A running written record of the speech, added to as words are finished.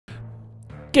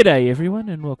G'day everyone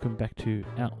and welcome back to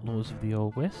Outlaws of the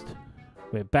Old West.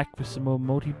 We're back with some more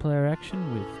multiplayer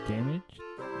action with Gamage,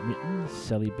 Mittens,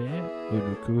 Sally Bear,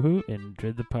 Unukuhu and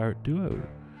Dread the Pirate Duo.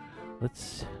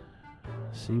 Let's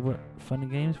see what fun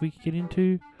games we can get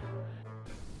into.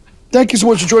 Thank you so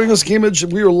much for joining us,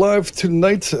 Gamage. We are live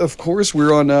tonight, of course.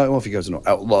 We're on, well, if you guys know,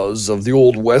 Outlaws of the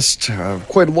Old West.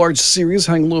 Quite a large series,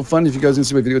 having a little fun. If you guys didn't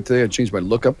see my video today, I changed my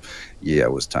lookup. Yeah,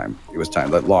 it was time. It was time.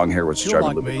 That long hair was driving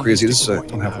me a little bit crazy. I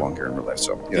don't have long hair in real life,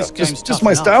 so, yeah, just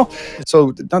my style.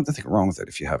 So, nothing wrong with it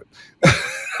if you have it.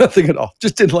 Nothing at all.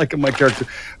 Just didn't like my character.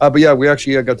 But yeah, we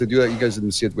actually got to do that. You guys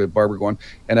didn't see it with Barbara going.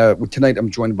 And tonight, I'm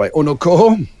joined by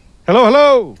Onokoho. Hello,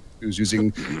 hello. Who's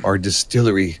using our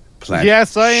distillery plant.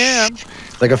 Yes, I am.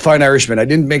 Like a fine Irishman. I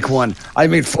didn't make one. I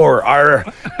made four. Arr.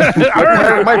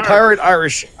 my pirate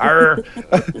Irish. Arr.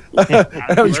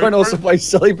 I'm joined also by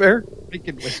Sally Bear.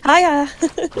 Hiya.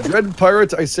 Dread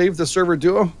Pirate. I saved the server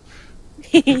duo.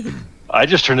 I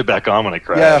just turned it back on when I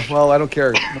crashed. Yeah, well, I don't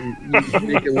care. You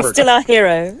make it work. Still our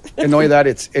hero. And knowing that,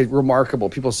 it's remarkable.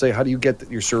 People say, how do you get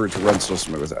your server to run so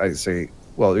smooth? I say,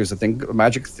 well, there's a thing, a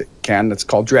magic can that's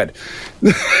called Dread.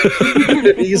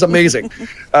 He's amazing.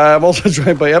 I'm also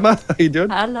joined by Emma. How you doing?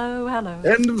 Hello, hello.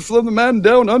 And from the man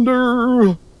down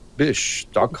under, Bish,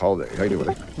 Doc Holiday. How you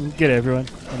doing? G'day everyone.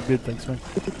 I'm good, thanks man.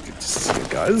 Good to see you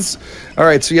guys. All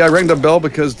right, so yeah, I rang the bell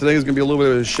because today is going to be a little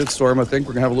bit of a shitstorm, I think.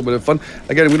 We're going to have a little bit of fun.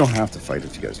 Again, we don't have to fight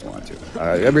if you guys don't want to.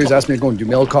 Everybody's asked me to go and do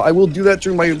mail call. I will do that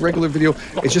during my regular video.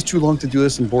 It's just too long to do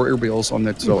this and bore everybody else on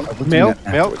it. So mail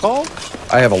call?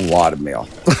 I have a lot of mail.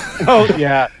 Oh,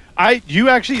 yeah. You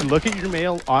actually look at your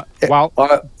mail while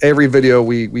every video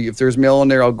we if there's mail in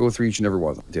there, I'll go through each and every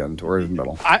one at the end or in the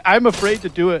middle. I'm afraid to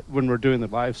do it when we're doing the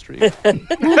live stream.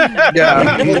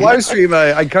 Yeah, the live stream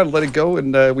I kind of let it go,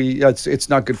 and it's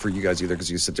not good for you guys either because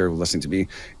you sit there listening to me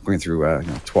going through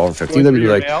 12 or 15. Then you'd be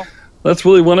like, mail. That's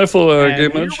really wonderful,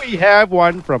 Here we have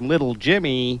one from Little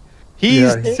Jimmy.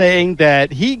 He's saying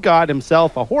that he got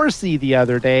himself a horsey the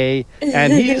other day,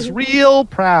 and he's real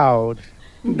proud.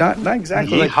 Not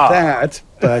exactly like that,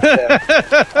 but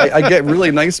I get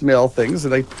really nice mail things,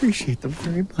 and I appreciate them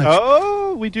very much.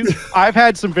 Oh, we do. I've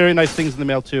had some very nice things in the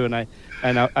mail too, and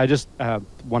I just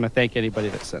want to thank anybody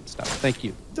that sent stuff. Thank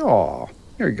you. Oh,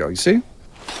 here you go. You see?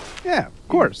 Yeah, of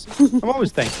course. I'm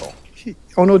always thankful.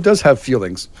 Oh no, it does have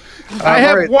feelings. I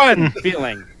have one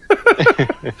feeling.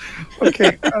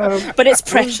 Okay, but it's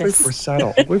precious.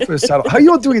 Wait for a saddle. How you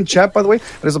all doing in chat, by the way?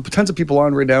 There's tons of people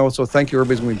on right now, so thank you.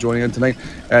 Everybody's going to be joining in tonight.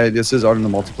 This is on the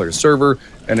multiplayer server,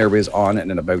 and everybody's on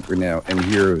and about right now. And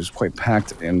here is quite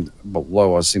packed. And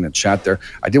below, I was seeing a chat there.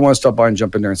 I did want to stop by and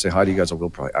jump in there and say hi to you guys. I will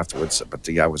probably afterwards. But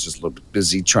yeah, I was just a little bit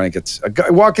busy trying to get a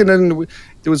guy walking in.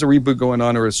 There was a reboot going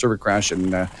on or a server crash,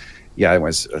 and yeah, I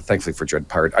was thankfully for Dread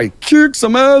Pirate. I kicked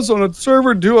some ass on a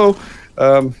server duo.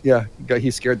 Yeah,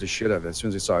 he scared the shit out of it as soon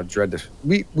as he saw Dread.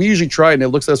 We usually try, and it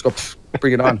looks at us, go,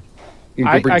 bring it on.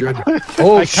 Dread.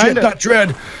 Oh, shit, not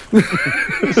Dread.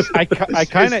 I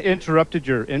kind of interrupted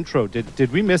your intro.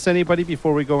 Did we miss anybody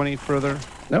before we go any further?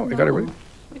 No, I got it ready.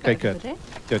 Okay, good.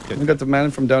 We got the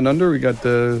man from down under. We got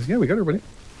the, we got everybody.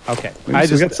 Okay. We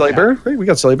got Sally Bear, right? We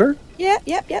got Sally Bear.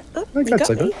 Yep. Oh, I got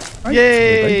Sally Bear.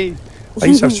 Yay! I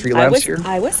used to have street lamps here.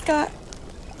 I was Scott.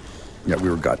 Yeah, we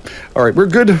were good. All right, we're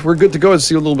good. We're good to go. I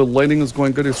see a little bit of lighting is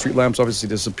going good. The street lamps obviously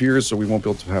disappears, so we won't be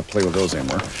able to play with those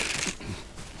anymore.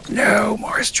 No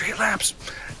more street lamps.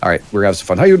 All right, we're having some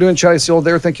fun. How you doing, chat? I see you all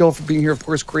there. Thank you all for being here. Of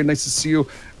course, Corey, nice to see you.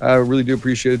 Really do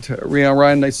appreciate it.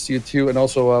 Ryan, nice to see you too. And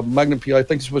also Magnum PI,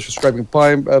 thank you so much for subscribing.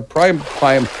 Prime,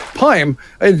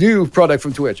 a new product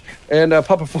from Twitch. And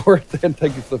Papa Forth, and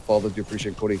thank you for the follow. I do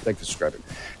appreciate it, Cody. Thank you for subscribing.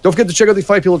 Don't forget to check out the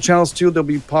 5 people channels too. They'll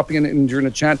be popping in during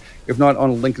the chat. If not, on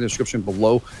a link in the description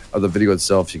below of the video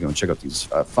itself, you can check out these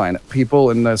fine people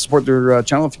and support their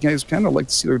channel if you guys can. I'd like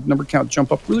to see their number count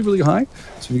jump up really, really high.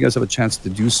 So if you guys have a chance to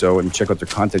do so and check out their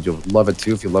content, you'll love it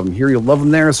too. If you love them here, you'll love them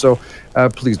there. So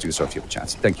please do so if you have a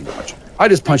chance. Thank you very much. I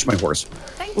just punched my horse.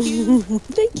 Thank you.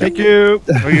 Thank you.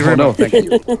 Oh, no, thank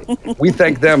you. We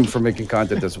thank them for making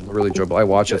content that's really enjoyable. I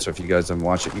watch it, so if you guys haven't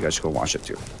watched it, you guys should go watch it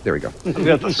too. There we go. I've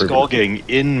got the Skull Gang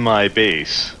in my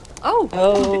base. Oh.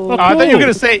 I thought you were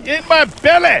going to say, in my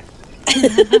belly.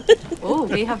 Oh,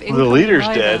 we have The leader's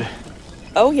dead.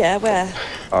 Oh yeah, where?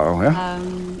 Oh yeah.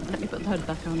 Let me put the hood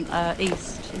back on.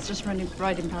 East. He's just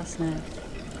riding past now.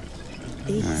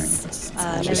 East.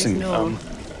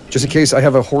 Just in case, I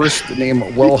have a horse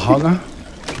named Well Hung.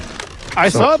 I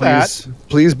saw that.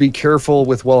 Please be careful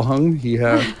with Well Hung. He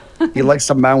likes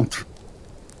to mount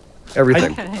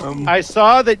everything. I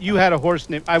saw that you had a horse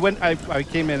named. I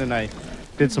came in and I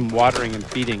did some watering and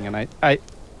feeding, and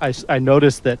I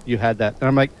noticed that you had that, and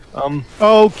I'm like,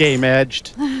 oh, game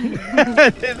edged.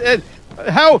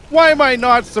 How? Why am I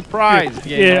not surprised?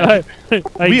 Yeah,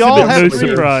 I We all exhibit have no dreams,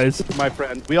 surprise. my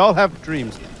friend. We all have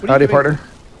dreams. What are you Howdy, doing? partner.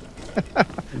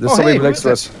 There's Oh, somebody hey, next who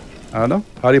to is us. I don't know.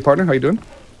 Howdy, partner. How you doing?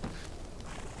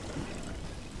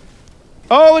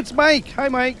 Oh, it's Mike. Hi,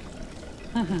 Mike.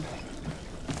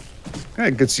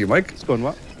 Hey, good to see you, Mike. It's going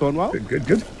well. Going well.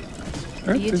 Good. All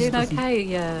Are right, you this doing is-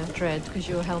 okay, Dread? Because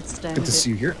your health's down. Good a to bit. see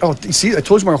you here. Oh, you see, I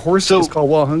told you my horse So- is called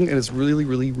Wahung, and it's really,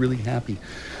 really, really happy.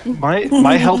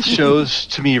 My health shows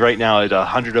to me right now at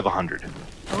 100 of 100.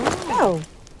 Oh,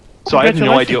 So I have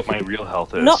no idea Congratulations. what my real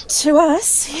health is. not to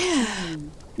us. Yeah.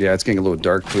 Yeah, it's getting a little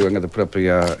dark too. I'm going to put up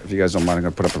a, if you guys don't mind, I'm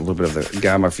going to put up a little bit of the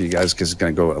gamma for you guys because it's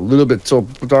going to go a little bit so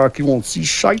dark you won't see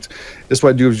shite. That's what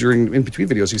I do during in between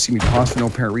videos. You see me pause for no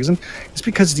apparent reason. It's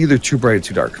because it's either too bright or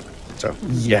too dark. So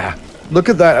yeah, look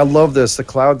at that. I love this. The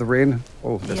cloud, the rain.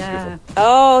 Oh, that's Yeah.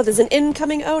 Oh, there's an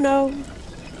incoming. Oh no. beautiful.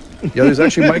 Yeah, there's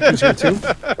actually Mike who's here too.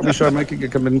 Are we sure Mike can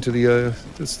come into the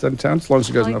this town as long as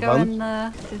you guys Shall I know go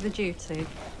violence? and do the duty?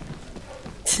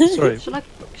 Sorry.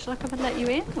 Shall I come and let you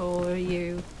in, or are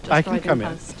you just I can driving come in.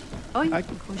 past? Oh, I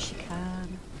of course you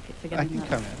can. Keep I forgetting can that.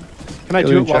 come in. Can I Yeah,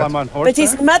 do it chat. while I'm on horseback? But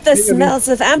his mother smells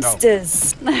of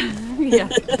hamsters. Yeah.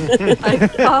 I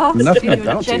asked Nothing you a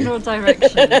about you. general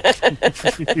direction.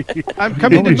 I'm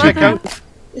coming to check Mother out.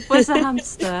 was a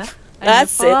hamster, and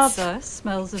That's it. your father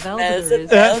smells of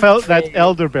elderberries. That's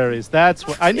elderberries. That's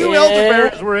what I knew. Yeah.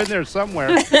 Elderberries were in there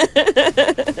somewhere.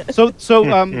 so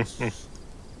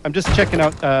I'm just checking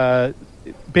out.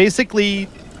 Basically,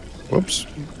 Whoops.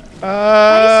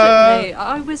 Basically,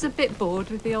 I was a bit bored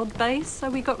with the old base, so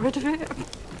we got rid of it.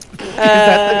 is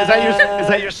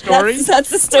that your story? That's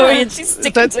the story, and she's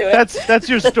sticking to it. That's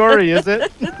your story, is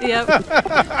it?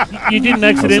 Yep. You didn't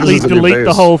accidentally This is a new delete the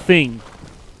base. whole thing.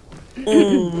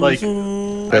 Like,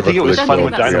 I think it was I fun don't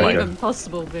with think that's dynamite. even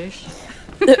possible, Bish.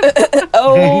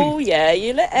 Oh yeah,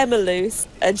 you let Emma loose,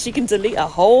 and she can delete a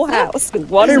whole house with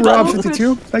one Hey, There's an Rob awkward-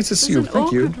 52. Nice to see you. There's an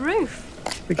Thank you. awkward roof.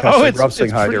 Big hashtag Rob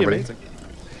saying hi to pretty everybody. amazing.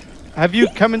 Have you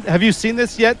Have you seen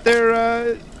this yet,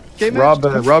 there, Game Rob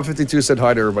 52 said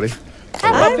hi to everybody.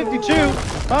 Rob 52.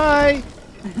 Hi.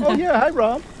 Oh yeah. Hi,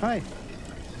 Rob. Hi.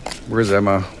 Where's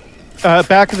Emma?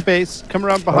 Back of the base. Come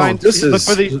around behind. Oh, this Look is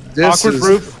for the this awkward is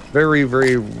roof. very,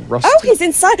 very rusty. Oh, he's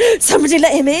inside. Somebody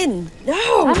let him in.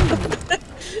 No.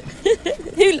 who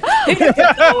let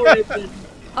the door open?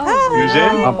 Oh, Who's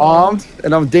in? I'm armed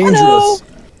and I'm dangerous.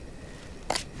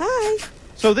 Hi.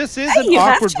 So this is Hey, an you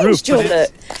have awkward roof, changed your but look.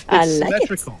 it's I like it.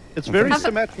 symmetrical. It's very Have a-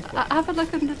 symmetrical. Have a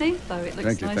look underneath, though. It looks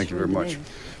Thank you, nicer thank you very much.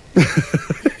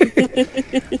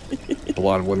 underneath.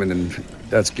 Blonde women, and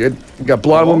that's good. We got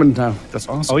blonde women now. That's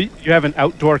awesome. Oh, you have an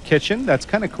outdoor kitchen. That's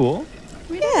kind of cool.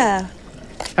 Yeah.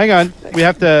 Hang on. We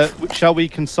have to. Shall we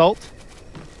consult?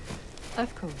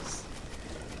 Of course.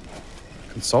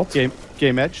 Consult?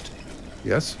 Game edged.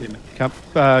 Yes. Come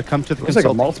to the Looks like a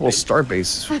consulting multiple station. star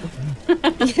base.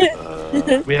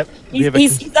 We have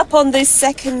He's up on the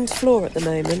second floor at the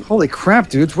moment. Holy crap,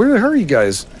 dudes. Where the hell are you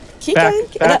guys? Keep Back- going.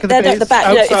 back of the They're at base, the back.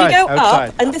 No, if you outside, go outside.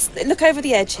 up and just look over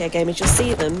the edge here, gamers, you'll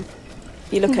see them.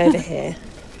 You look over here.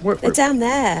 Where, They're down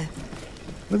there.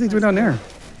 what are they doing down there?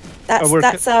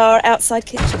 That's our outside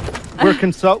kitchen. We're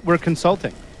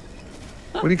consulting.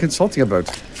 What are you consulting about?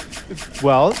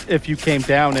 Well, if you came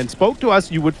down and spoke to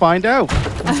us, you would find out.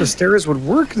 The stairs would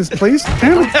work in this place?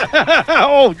 Damn it.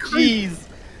 Oh, jeez.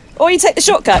 Or you take the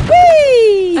shortcut.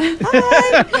 Whee!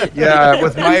 Hi. Yeah,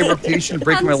 with my reputation,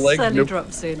 breaking my And leg. Sally Nope.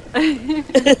 drops in.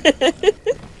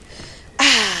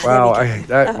 Wow, There we go.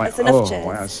 That's enough chairs.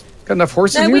 wow. Got enough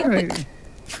horses No, in we- here?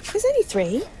 There's only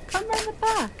 3. Come round the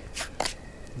back.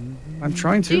 I'm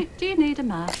trying to. Do you need a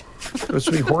map? There's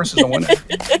 3 horses on one end.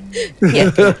 Yeah.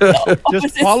 Just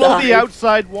Opposite follow side. the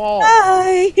outside wall.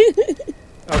 Hi.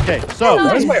 Okay, so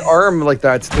Why is my arm like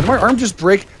that? Did my arm just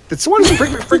break? Did someone just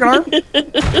break my freaking arm?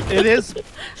 it is.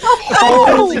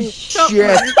 Holy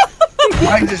shit.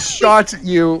 I just shot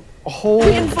you. We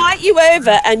Holy. invite you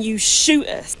over and you shoot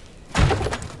us.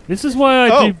 This is why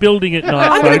I Oh. do building at night,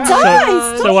 I'm gonna folks,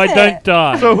 die. so Stop I it. don't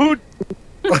die. So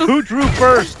who drew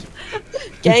first?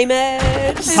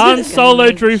 Gamers. Han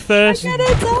Solo drew first. I'm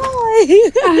gonna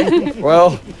die.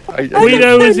 Well, I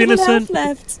Guido I've got is no health innocent.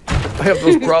 Left. I have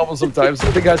those problems sometimes.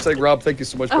 Big hashtag Rob, thank you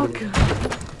so much for Oh, the.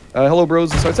 God. Hello,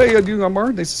 bros. So I say, you doing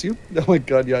Amar? Nice to see you. Oh my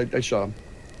god, yeah, I shot him.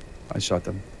 I shot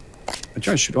them. I'm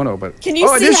trying to shoot. Oh no, but. Can you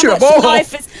I see did how shoot much him. Oh!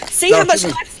 life is? See No, how much she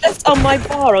was- life's left on my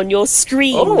bar on your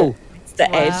screen? Oh, The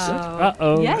edge. Wow.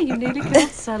 Uh-oh. Yeah, you nearly killed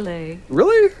Sally.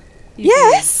 really? You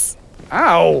Yes.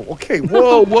 Ow. Okay.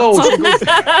 Whoa. That's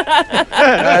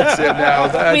it now.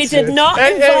 That's We did it. not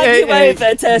Hey, invite hey, you hey,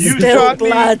 over to you spill shot me.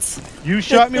 blood. You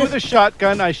shot me with a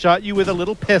shotgun. I shot you with a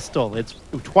little pistol. It's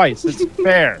twice. It's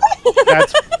fair.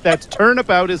 That's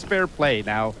turnabout is fair play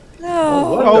now.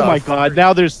 No. What Oh the my God!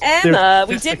 Now there's Emma,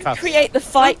 we didn't fisticuffs. create the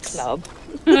fight club.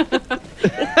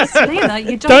 Selena,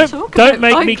 you don't talk Don't about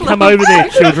make Fight me Club. come over there,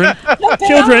 children.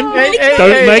 Children, Hey,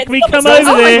 don't hey, make me come it's over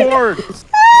not there. Lord.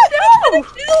 Don't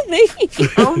kill me.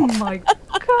 Oh my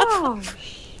gosh.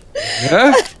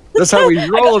 Yeah? That's how we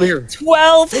roll in here.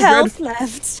 12 Hey, health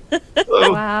left.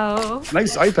 Wow.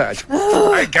 Nice eye patch.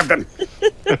 Hi, Captain.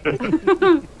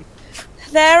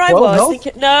 There I 12 was. health?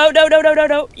 Thinking,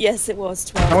 no. Yes, it was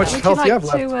 12. How much Would you health do you like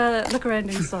have left? to look around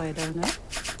inside, Ona?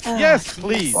 Yes,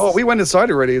 please. Oh, we went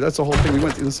inside already. That's the whole thing. We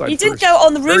went inside You didn't first. go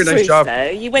on the roof, Very nice job. though.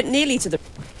 You went nearly to the...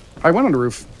 I went on the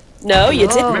roof. No, you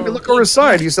Oh. didn't. Maybe look over his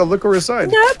side. You said look over his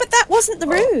side. No, but that wasn't the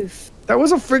roof. That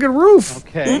was a friggin' roof.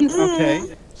 Okay.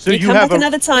 Okay. So you you come have back a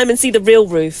another time and see the real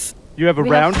roof. you have a We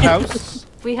have- roundhouse.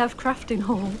 We have crafting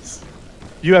halls.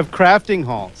 You have crafting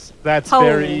halls. That's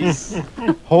very Holes.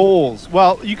 holes.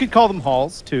 Well, you could call them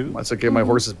halls too. That's okay. My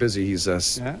horse is busy. He's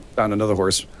Yeah. found another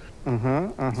horse. Uh-huh.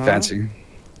 Fancy.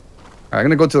 I'm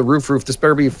gonna go to the roof. This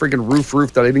better be a friggin'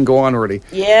 roof that I didn't go on already,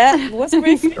 Yeah, it was a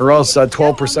roof. or else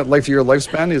 12% life of your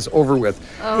lifespan is over with.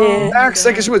 Oh, Yeah. Max,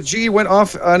 thank you with G went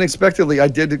off unexpectedly. I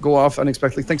did go off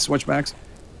unexpectedly. Thanks so much, Max.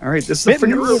 All right, this is the friggin'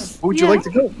 Mittens. roof. Who would you Yeah. like to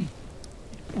go?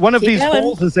 One of Keep these going.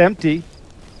 holes is empty.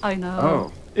 I know.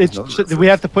 Oh, It's Another we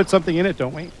have to put something in it,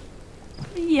 don't we?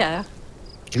 Yeah.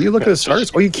 can you look at the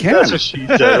stars? Oh, you can. That's what she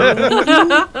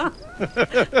said.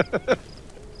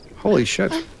 Holy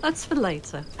shit, That's for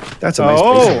later. that's a nice.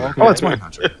 Oh, base. okay. Oh, it's mine.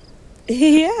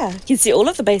 Yeah, you can see all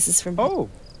of the bases from here. Oh,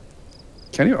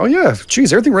 Can you? Oh yeah.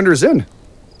 Jeez, everything renders in.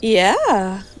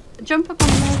 Yeah. Jump up on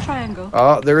the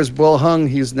triangle. There is Will Hung.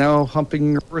 He's now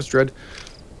humping your horse, Dread.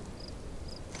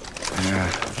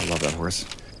 Yeah, I love that horse.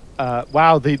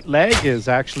 wow. The leg is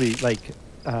actually like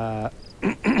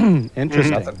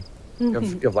interesting.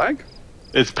 Nothing. You have lag?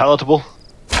 It's palatable.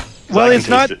 Well, I it's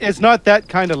can not. taste it. It's not that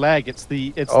kind of lag. It's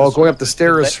the. It's Oh, the going up the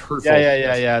stairs is hurtful.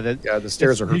 Yeah. Yeah, the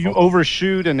stairs are hurtful. You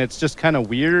overshoot, and it's just kind of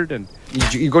weird. And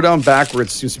You go down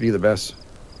backwards seems to be the best.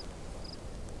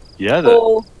 Yeah,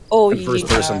 Or In you first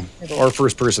use, person. Or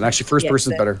first person. Actually, first Yeah,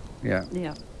 person's so- better. Yeah.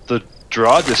 Yeah. the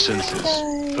draw distance is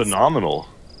Guys. phenomenal.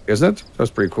 Isn't it?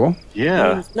 That's pretty cool.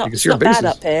 Yeah. It's not, You can it's see our not bad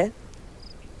bases. up here.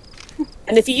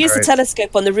 And if you use Alright. the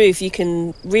telescope on the roof, you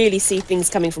can really see things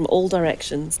coming from all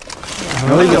directions.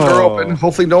 I'll leave the door open.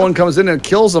 Hopefully no one comes in and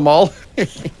kills them all.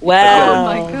 Wow. Oh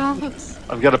my god.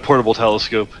 I've got a portable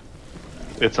telescope.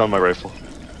 It's on my rifle.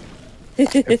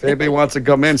 If anybody wants to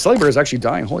come in, Sully Bear is actually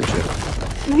dying. Holy shit.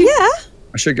 Yeah.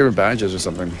 I should give him badges or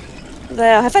something.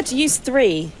 There, I've had to use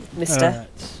 3, mister,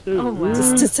 Oh wow.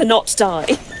 to not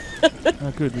die.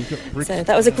 Oh, good. We got bricks. So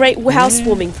that was a great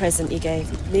housewarming present you gave.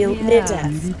 Near Yeah.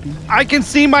 death. I can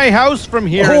see my house from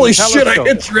here. in Holy the shit, I telescope.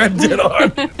 hit Dread dead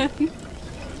on.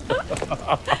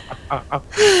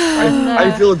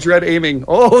 I feel Dread aiming.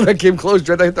 Oh, that came close,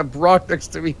 Dread. I hit the Brock next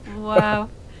to me. Wow.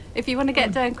 If you want to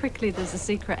get down quickly, there's a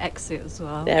secret exit as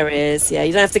well. There is, yeah.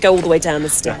 You don't have to go all the way down the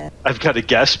stair. I've got to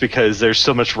guess because there's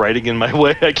so much writing in my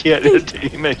way. I can't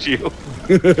aim at you.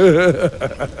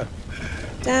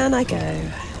 Down I go.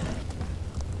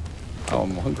 Oh,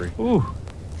 I'm hungry. Ooh.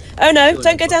 Oh no,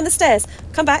 don't go down the stairs.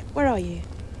 Come back. Where are you?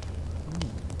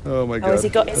 Oh my god. Oh, has he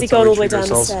gone That's how all we the way treat down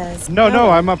ourselves. the stairs? No,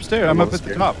 I'm upstairs. I'm up at the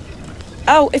upstairs. top.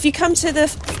 Oh, if you come to the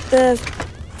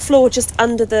floor just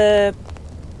under the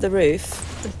roof,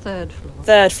 The third floor.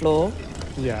 3rd floor,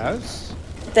 Yes.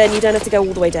 then you don't have to go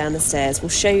all the way down the stairs. We'll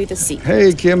show you the secret.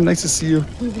 Hey, Kim. Nice to see you.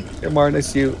 Hey, Mark. Nice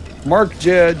to see you. Mark,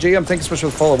 JM, thank you so much for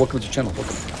the follow. Welcome to the channel.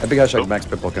 Welcome. A big hashtag Max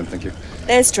Pitbull. Thank you.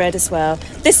 There's Dread as well.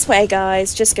 This way,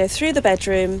 guys. Just go through the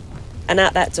bedroom and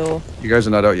out that door. You guys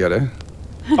are not out yet, eh?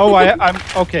 Oh, I'm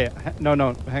okay. No,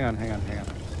 hang on.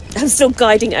 I'm still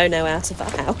guiding Ono out of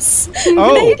our house.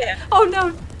 Oh. There you go. Oh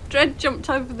no! Dread jumped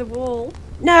over the wall.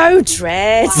 No,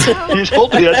 Dread. You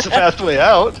told me that's the fast way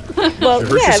out. Well, You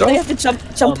hurt yeah, yourself? well, you have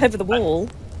to jump over the wall.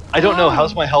 I don't know.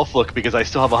 How's my health look? Because I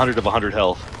still have 100 of 100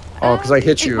 health. Oh, because I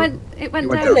hit you. It went You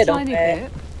went down a down. tiny Little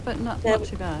bit, but not No.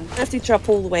 too bad. I have to drop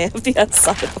all the way over the other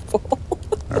side of the wall.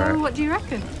 So Alright. what do you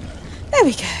reckon? There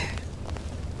we go.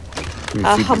 Let me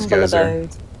Our feed these humble guys there.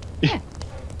 abode.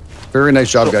 Very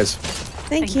nice job, guys.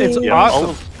 Thank It's you. Yeah, Awesome.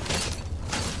 all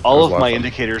That was of a lot my of fun.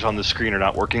 indicators on the screen are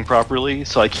not working properly,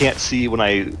 so I can't see when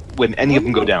any of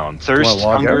them go down. Wanna Thirst,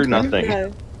 log hunger, out, maybe? nothing.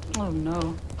 No. Oh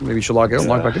no. Maybe you should log out and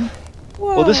log back in.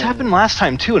 Well, this Whoa. happened last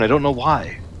time too, and I don't know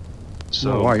why.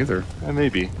 So No, why either?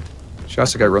 maybe.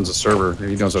 Shasta guy runs a server.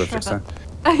 He knows how to fix that.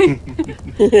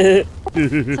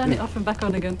 Turn it off and back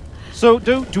on again. So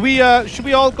do we should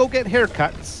we all go get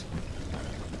haircuts?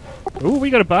 Oh, we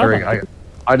got a barber. I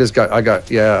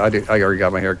already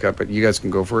got my haircut, but you guys can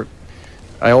go for it.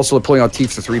 I also pulling out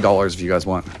teeth for $3 if you guys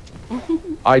want.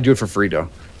 I do it for free though.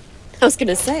 I was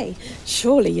gonna say,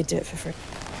 surely you'd do it for free.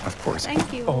 Of course.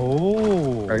 Thank you.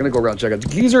 Oh. I'm gonna go around and check out.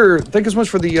 Geezer, thank you so much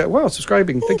for the wow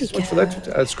subscribing. Thank you so much for that.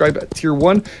 Subscribe at tier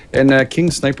 1 and King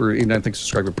Sniper 89. Thanks for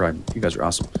subscribing Prime. You guys are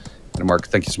awesome. And Mark,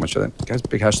 thank you so much for that. Guys,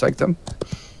 big hashtag them.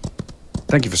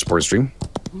 Thank you for support stream.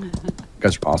 You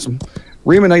guys are awesome.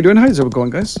 Raymond, how you doing? How's it going,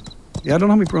 guys? Yeah, I don't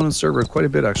know how many people on the server. Quite a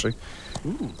bit actually.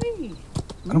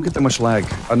 I don't get that much lag.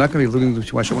 I'm not going to be looking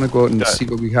too much. I want to go out and see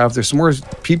what we have. There's some more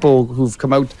people who've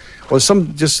come out. Well,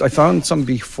 some just I found some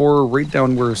before, right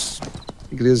down where I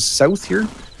think it is south here,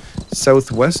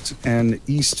 southwest and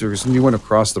east. There's a new one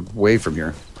across the way from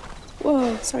here.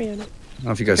 Whoa, sorry, Anna. I don't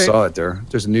know if you guys saw it there.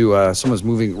 There's a new someone's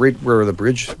moving right where the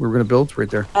bridge we were going to build right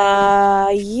there.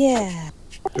 Yeah.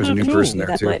 There's a new person there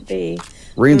that too. might be.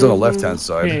 Rain's on the left-hand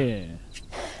side. Yeah.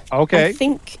 Okay. I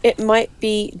think it might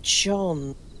be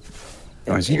John.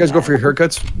 Nice. You guys go for your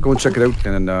haircuts. Go and check it out,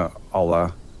 and then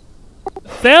I'll.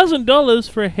 $1,000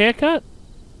 for a haircut?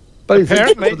 But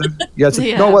Apparently. yeah. It's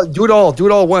Yeah. No, what? Do it all. Do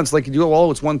it all once. Like you do it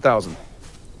all. It's 1,000.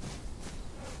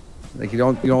 Like you get I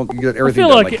everything. feel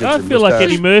done, like it's your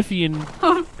Eddie mustache. Murphy in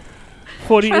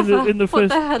 40 Trevor, in the what first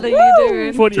the hell are you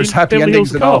doing? 40 There's in happy Beverly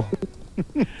endings Hills and all.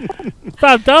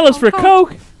 Cop. $5 for a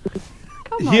Coke.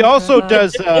 Come He on, also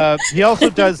Trevor.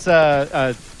 does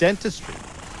dentistry.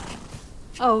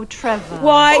 Oh, Trevor.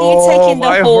 Why are you Oh, taking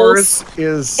my the horse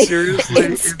is seriously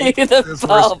into the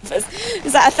barbers?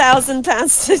 Is that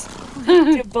 £1,000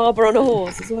 to do a barber on a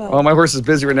horse as well? Oh, my horse is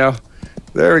busy right now.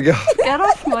 There we go. Get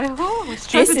off my horse.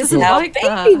 Trevor This is doesn't how like baby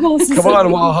that. horses Come are.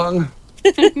 on,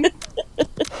 Wahung.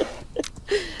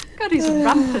 God, he's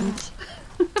rampant.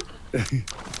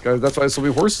 Guys, that's why there's so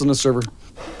many horses on the server.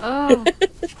 Oh,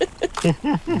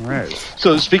 All right.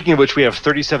 So speaking of which, we have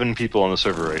 37 people on the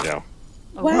server right now.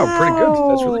 Wow, pretty good.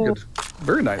 That's really good.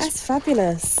 Very nice. That's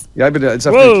fabulous. Yeah, I've been. It's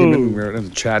after I came in, Whoa. we were in the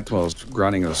chat while I was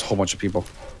grinding. There's a whole bunch of people.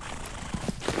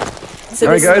 So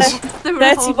All right, there's guys. there were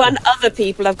a whole 31 other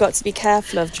people I've got to be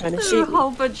careful of trying to There were shoot. a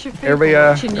whole bunch of people Everybody,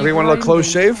 watching you everyone want a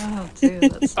close grinding. shave? Oh, dear,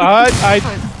 that's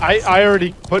I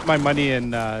already put my money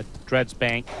in Dred's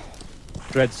bank.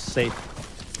 Dred's safe.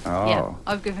 Oh, Yeah,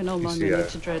 I've given all my see, money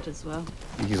to Dread as well.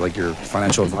 he's like your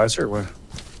financial advisor. Or what?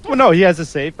 Well, no, he has a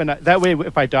safe, and that way,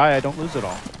 if I die, I don't lose it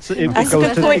all. So it That's a goes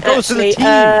good to point, it goes to the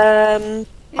actually. team.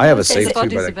 I have a His safe too,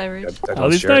 bodies but are buried. I Oh, don't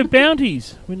there's share. no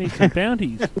bounties. We need some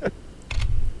bounties.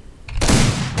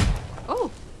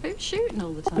 Oh, who's shooting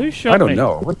all the time? Who shot I don't me?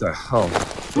 know. What the hell?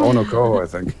 Onoko, I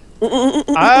think.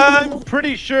 I'm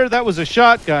pretty sure that was a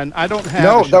shotgun. I don't have.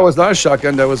 No, a that was not a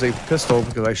shotgun. That was a pistol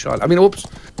because I shot. I mean, oops.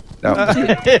 No.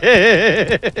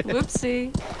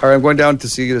 Whoopsie. All right, I'm going down to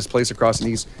see this place across the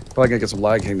east. Probably gonna get some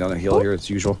lag hanging down the hill here as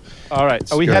usual. All right,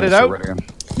 Let's are we go ahead headed and out? start running.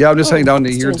 Yeah, I'm just heading down to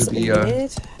It's here doing to something the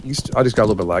weird. east. I just got a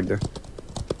little bit of lag there.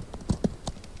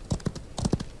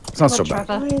 It's not so Come on, bad.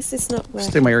 Why Trevor. is this not Stay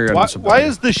working? in my area. Why, not so bad. why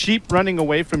is the sheep running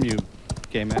away from you,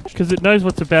 Game Match? Because it knows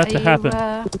what's about Are to you,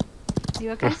 happen.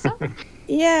 you okay, sir?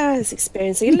 Yeah, I was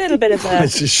experiencing a little bit of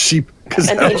It's just sheep. Because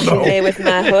I an don't issue know. here with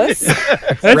my horse.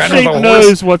 That ran sheep over a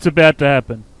knows what's about to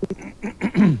happen.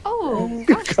 Oh, You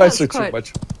gosh, guys that's are too quite,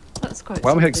 much. that's quite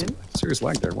Well, I'm hitting something. some serious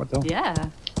lag there. What the hell? Yeah.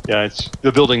 Yeah, it's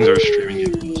the buildings are streaming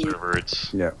into the server.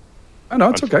 It's Yeah. I know,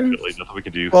 it's okay. unfortunately nothing we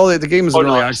can do. Well, the game is Oh, in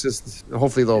early no. access.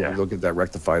 Hopefully they'll get that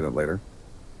rectified later.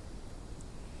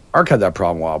 Ark had that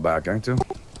problem a while back, ain't you?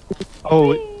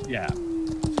 Oh, yeah.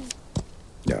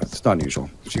 Yeah, it's not unusual.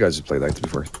 You guys have played that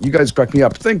before. You guys cracked me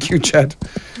up. Thank you, Chad.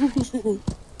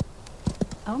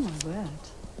 Oh my word.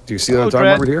 Do you see that Oh, I'm talking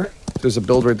Dread. about right here? There's a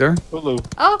build right there. Hulu.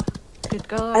 Oh, good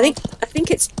God. I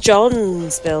think it's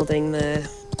John's building there.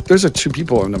 There's two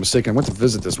people, if I'm not mistaken. I went to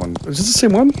visit this one. Is this the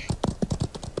same one?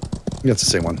 Yeah, it's the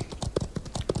same one.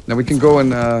 Now we can go and,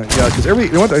 yeah, because everybody,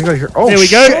 you know what? I gotta hear. Oh, There we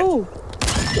go. shit. Oh,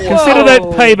 Consider that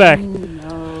Whoa. payback.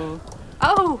 No.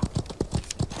 Oh.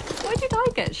 Why did I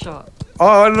get shot? Oh,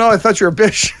 I don't know. I thought you were a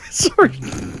bitch. Sorry.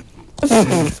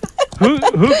 Who?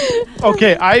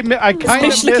 Okay, I kind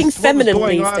of Fish looking missed what was feminine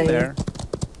going these on days. there.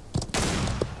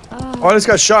 Oh, I just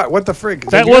got shot. What the frig?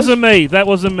 Is That you guys? wasn't me. That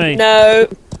wasn't me. no,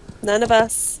 none of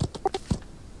us.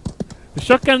 The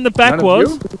shotgun in the back None of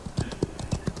was. you?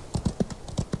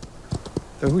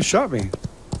 Then who shot me?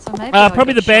 So maybe I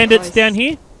Probably got the bandits shot down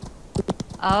here.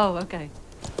 Oh, okay.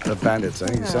 The bandits,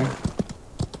 eh? You say?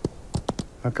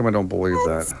 How come I don't believe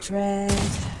that? Dread.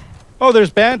 Oh, there's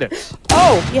bandits.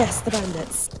 Oh, yes, the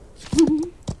bandits.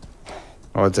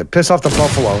 Oh, it's a piss off the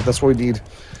buffalo. That's what we need.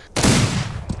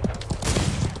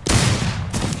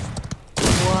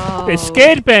 Whoa. They're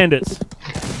scared bandits.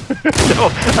 No,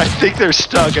 I think they're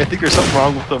stuck. I think there's something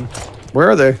wrong with them. Where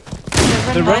are they?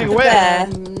 They're running away. There.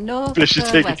 North, Fish is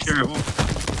taking west. care of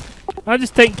them. I'll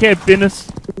just take care of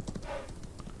business.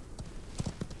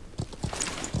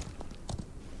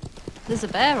 There's a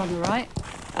bear on the right.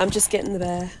 I'm just getting the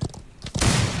bear.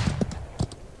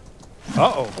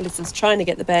 Uh-oh. Alison's trying to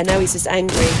get the bear. Now he's just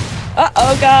angry.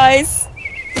 Uh-oh, guys.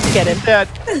 Did you get him? Dead.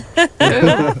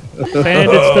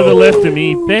 Bandits to the left of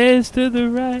me, bears to the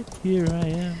right. Here I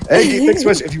am. Hey, thanks so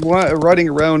much. If you want riding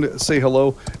around, say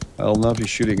hello. I'll not be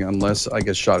shooting unless I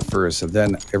get shot first, and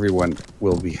then everyone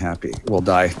will be happy. Will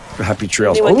die. Happy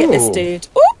trails. Anyone get this Ooh, dude?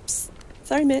 Oops.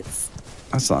 Sorry, Mitz.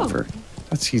 that's not fair.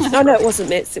 That's easy. Oh, no, it wasn't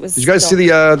Mitz. It was. Did you guys see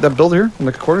Doc. the build here in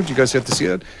the corner? Did you guys get to see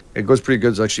it? It goes pretty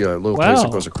good. It's actually a little place that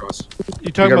Wow. goes across.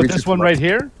 You talking gotta about reach this it one from right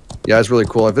here? Yeah, it's really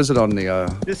cool. I visited on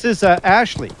the This is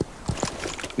Ashley,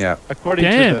 yeah. according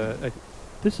Damn. to the.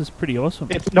 This is pretty awesome.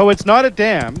 No, it's not a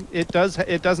dam. It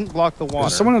doesn't block the water.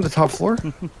 Is someone on the top floor?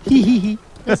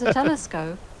 There's a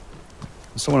telescope.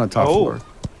 There's someone on the top Oh. floor.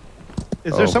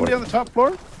 Is there Oh, somebody boy. on the top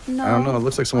floor? No. I don't know. It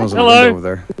looks like someone's in the Hello? window over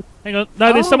there. Hang on.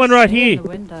 No, there's Oh, someone right see in here. the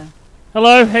window.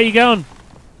 Hello, how you going?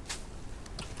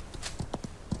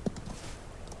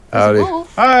 There's a Howdy.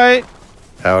 wolf. Hi.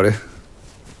 Howdy.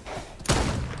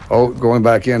 Oh, going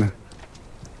back in.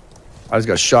 I just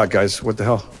got shot, guys. What the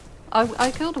hell?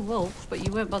 I killed a wolf, but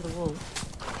you weren't by the wolf.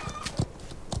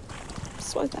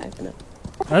 Just won't open it.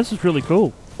 Oh, this is really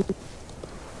cool.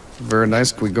 Very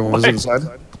nice. Can we go and visit inside?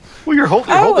 Well, you're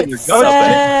holding Oh, your it's gun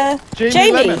up there.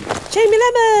 Jamie Lemon. Jamie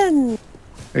Lemon.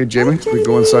 Hey, Jamie, can we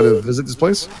go inside and visit this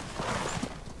place?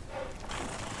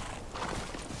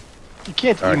 You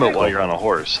can't Alright, emote cool. while you're on a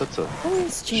horse. That's a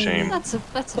Where's Jamie? shame. That's a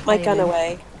Put my gun failure.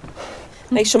 away.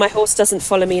 Make sure my horse doesn't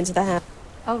follow me into the house.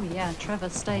 Oh yeah, Trevor,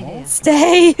 stay here.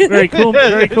 Stay. Very cool.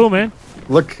 Very cool, man.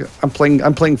 Look, I'm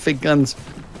playing fake guns.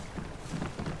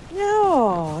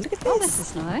 No, look at Oh, this this.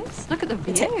 is nice. Look at the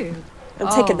view. I'm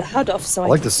taking Oh. the HUD off so I I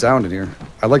like can... the sound in here.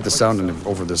 I like the sound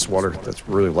over this water. That's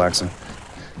really relaxing.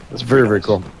 That's very, very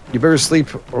cool. You better sleep,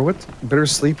 or what? You better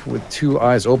sleep with two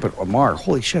eyes open. Omar,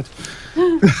 holy shit.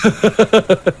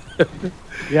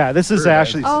 Yeah, this is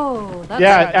Ashley's. Oh, that's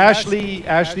Yeah, right. Ashley.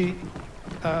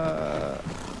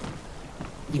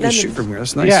 You can shoot from here.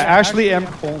 That's nice. Yeah, Ashley M.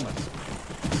 Coleman.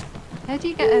 How do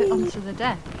you get out onto the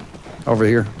deck? Over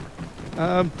here.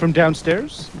 From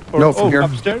downstairs? No, from here.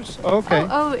 Upstairs? Okay.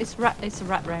 Oh, it's a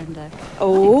wrap round deck.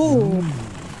 Oh,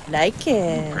 like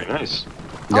it. Very nice.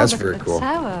 Yeah, that's oh, look very at the cool.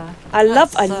 Tower. I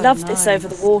love That's so this over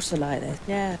the nice. water like this.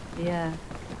 Yeah. Yeah.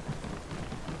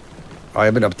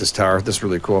 I've been up this tower. This is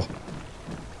really cool.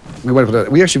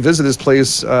 We actually visited this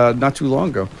place not too long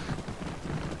ago.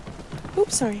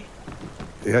 Oops, sorry.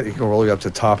 Yeah, you can go all the way up to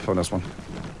the top on this one.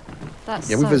 That's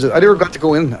Yeah, we so visited. I never cool. got to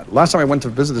go in. Last time I went to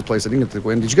visit this place, I didn't get to go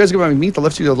in. Did you guys get my meat? I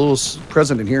left you a little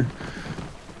present in here.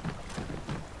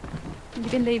 You've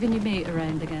been leaving your meat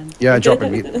around again. Yeah, I dropped my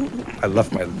meat. I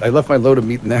left my load of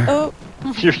meat in there. Oh,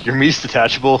 Your meat's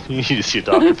detachable. You need to see a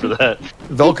doctor for that.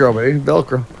 Velcro, baby.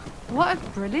 Velcro. What a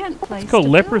brilliant place. It's called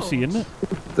to leprosy, build. isn't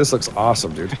it? This looks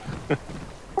awesome, dude. If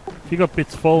you got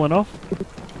bits falling off.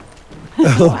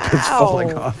 It's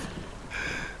falling off.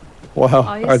 Wow. All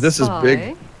right, this is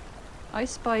big. I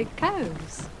spy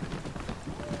cows.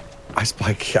 I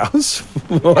spy cows.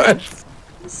 What?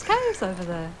 There's cows over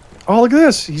there. Oh, look at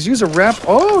this. He's used a wrap.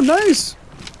 Oh, nice.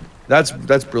 That's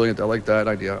brilliant. I like that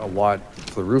idea a lot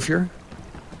for the roof here.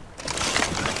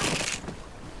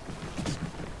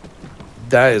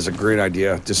 That is a great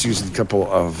idea. Just using a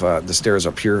couple of the stairs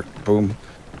up here. Boom.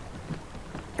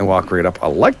 And walk right up. I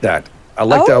like that. I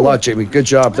like that a lot, Jamie. Good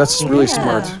job. That's really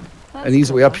smart. That's An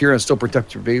easy way up cool. here and still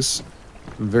protect your base.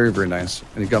 Very, very nice.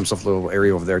 And he got himself a little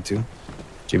area over there, too.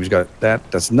 Jamie's got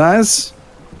that. That's nice.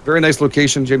 Very nice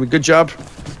location, Jamie. Good job.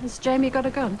 Has Jamie got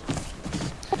a gun?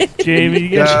 Jamie, you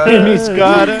Yeah. Jamie's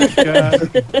got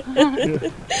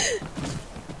it.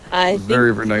 I think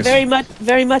Very, very nice.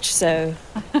 very much so.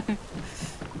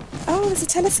 Oh, there's a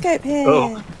telescope here.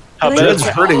 Oh, how And I bad Dread's is use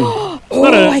it- hurting. Oh,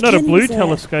 not I a can blue use it.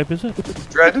 telescope, is it?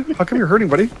 Dread, how come you're hurting,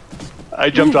 buddy? I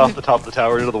jumped off the top of the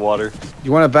tower into the water.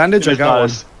 You want a bandage? I It's got not one.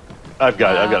 as- I've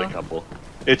got a Wow. couple.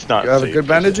 It's not. You have safe, good just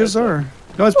bandages, a heads or?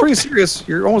 No, it's pretty serious.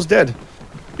 You're almost dead. up.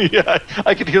 Yeah,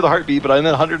 I could hear the heartbeat, but I'm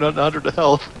at 100 of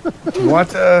health. You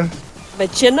want?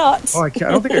 But you're not. Oh, I can't.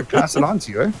 I don't think I can pass it on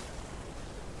to you. Eh?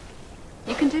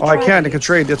 You can do. Oh, I can. I trades. can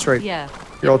trade. That's right. Yeah.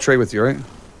 Here, I'll trade with you, right?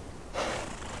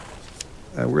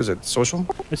 Where is it? Social?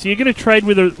 So you're going to trade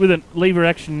with a lever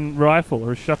action rifle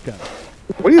or a shotgun?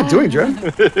 What are you doing, Dread?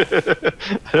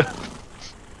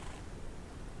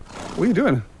 What are you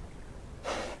doing?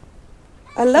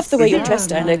 I love the way you're Yeah,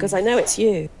 dressed, Ono, nice. because I know it's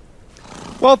you.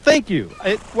 Well, thank you.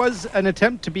 It was an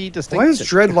attempt to be distinctive. Why is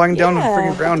Dread lying down on the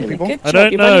freaking ground, doing a people? good I job.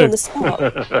 don't You're running know. on the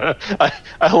spot.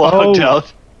 I logged Oh.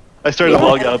 out. I started to Yeah.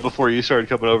 log out before you started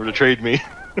coming over to trade me.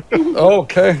 Oh,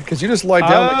 okay. Because you just lie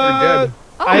down like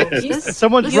you're dead. Oh,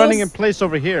 Someone's this- running in place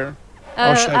over here.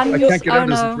 Oh, shit. I and can't get out of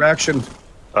this Ono. interaction.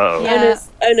 Uh-oh. Yeah.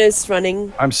 Ono's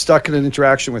running. I'm stuck in an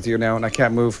interaction with you now, and I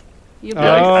can't move. You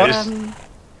Yeah, both, I just-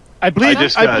 I believe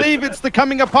just got- believe it's the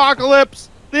coming apocalypse.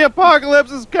 The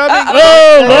apocalypse is coming.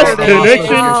 Oh, lost There it is.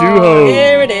 connection to home.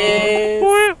 Here it is.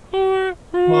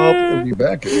 Well, I'll be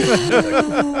back.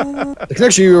 The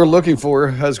connection you were looking for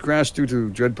has crashed due to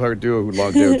Dread Pirate Duo who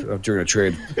logged out during a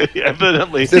trade.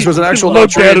 Evidently. This was an actual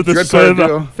Logged trade. out of the Dread Pirate server.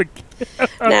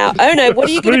 Duo. Now, Ono, what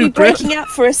are you going to be Smooth dress. breaking out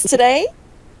for us today?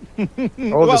 Oh, the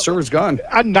Well, server's gone.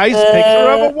 A nice picture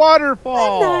of a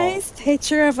waterfall. A nice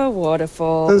picture of a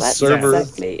waterfall. The That's server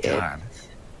exactly it.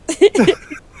 gone.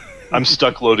 I'm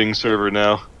stuck loading server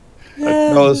now.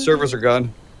 No, the servers are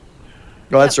gone.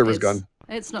 No, that server's it's- gone.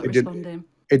 It's not It did- responding.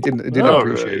 It didn't Oh,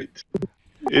 appreciate it.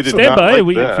 It did Stand not by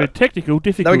like that. for technical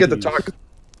difficulties. Now we get to talk.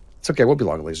 It's okay. We'll be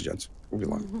long, ladies and gents. We'll be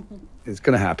long. It's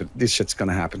gonna happen. This shit's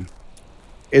gonna happen.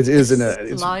 It is in a.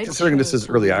 It's, Live considering this is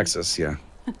early show. access, yeah.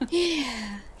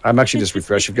 I'm actually just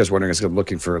refreshed. If you guys are wondering, I'm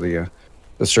looking for the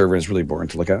server. It's really boring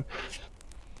to look at.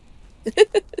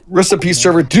 Recipe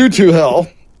server due to hell.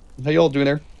 How y'all doing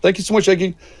there? Thank you so much,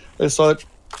 Eggy. I saw it.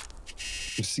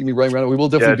 You see me right around. We will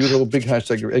definitely do the little big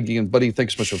hashtag Eggy and Buddy.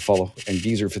 Thanks so much for the follow. And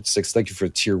Geezer56, thank you for a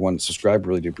tier 1 subscribe.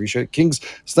 Really do appreciate it. Kings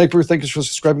Sniper, thank you for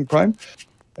subscribing Prime.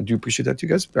 I do appreciate that too,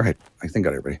 guys. All right. I think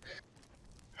got everybody.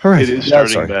 All right. It is Yeah,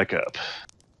 starting sorry. back up.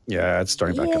 Yeah, it's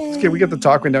starting back up. Okay, we get to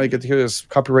talk right now. You get to hear this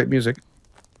copyright music.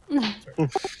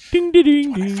 Ding, ding,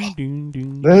 ding, ding, ding,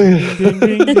 ding, ding,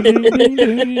 ding, ding, ding,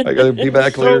 ding. I gotta be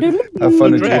back later. Have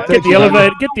fun. Get Thank Get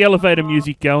the you. elevator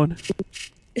music going.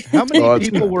 How many Oh, it's-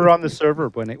 people were on the server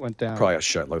when it went down? Probably a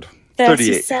shitload.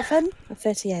 37 or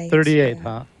 38? 38,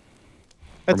 huh?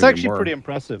 That's Probably actually more. pretty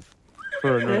impressive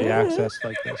for an early access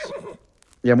like this.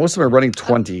 Yeah, most of them are running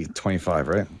 20, 25,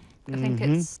 right? I think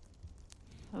Mhm. it's.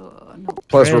 Oh, no.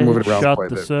 Plus, we're Dread moving around shot quite a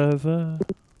the bit. server.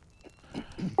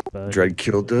 But, Dread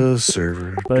killed the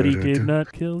server. but he Da-da-da. did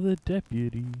not kill the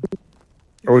deputy.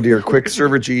 Oh dear, quick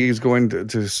server G is going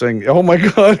to sing. Oh my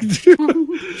god.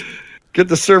 Get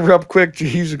the server up quick.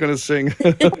 G's going to sing.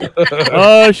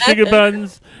 Oh, sugar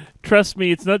buns. Trust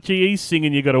me, it's not GE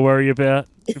singing you got to worry about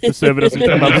if the server doesn't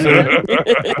come up soon.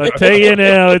 I tell you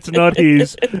now, it's not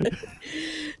his.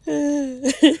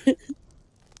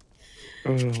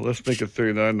 Oh, let's make it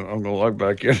 39. I'm going to log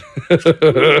back in.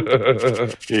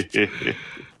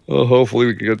 Well, hopefully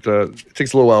we can get that. It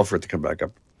takes a little while for it to come back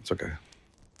up. It's okay.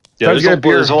 Yeah, Time to get a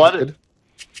beer. there's a lot Good. of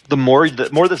the more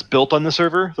that's built on the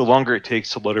server, the longer it takes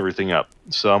to load everything up.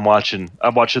 So I'm watching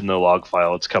the log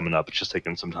file. It's coming up. It's just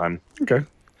taking some time. Okay.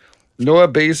 Noah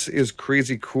base is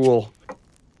crazy cool.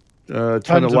 Ton of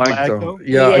Tons of lag lag, though. though?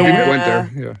 Yeah, I think we Yeah. went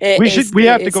there. Yeah. We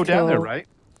have to is go down there, cool. right?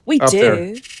 We Up do.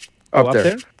 there. Oh, Up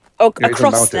there. Oh, Yeah, he's in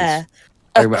across mountains. there.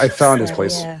 I found his Across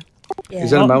place. there, yeah.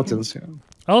 He's in Oh. the mountains. Yeah.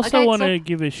 I also Okay, want so- to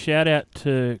give a shout out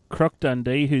to Croc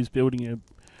Dundee, who's building a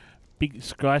big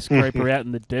skyscraper out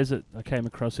in the desert. I came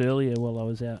across earlier while I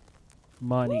was out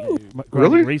mining,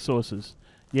 grinding Really? resources.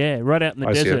 Yeah, right out in the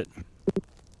I see desert.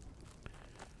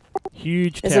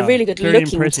 Huge There's tower. a really good Very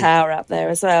looking impressive. tower up there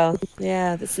as well.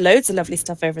 Yeah, there's loads of lovely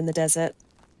stuff over in the desert.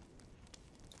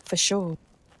 For sure.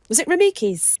 Was it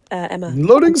Ramiki's, Emma?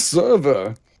 Loading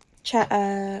server.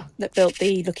 That built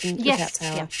the lookout Yes.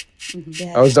 tower? Yeah.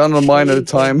 Yeah. I was down in the mine at the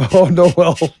time. Oh no,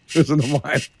 well, he was in the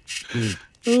mine.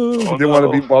 Oh, Didn't want to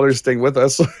be no. bothered staying with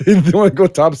us. He didn't want to go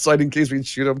topside in case we'd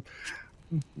shoot him.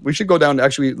 We should go down.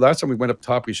 Actually, last time we went up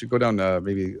top, we should go down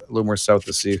maybe a little more south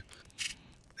to see.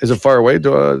 Is it far away,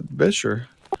 Bish? Or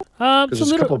It's because a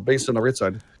there's a couple little. of bases on the right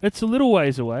side. It's a little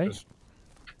ways away.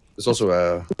 There's also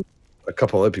a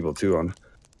couple other people too on.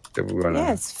 That we wanna Yeah,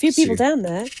 there's a few people see down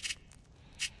there.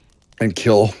 and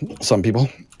kill some people.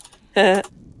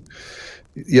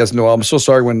 Yes, no, I'm so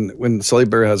sorry. When Sully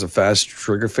Bear has a fast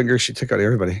trigger finger, she took out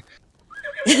everybody.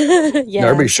 Yeah. No,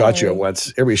 everybody shot you sorry. at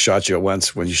once. Everybody shot you at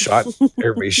once. When you shot,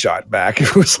 everybody shot back.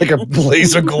 It was like a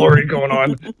blaze of glory going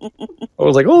on. I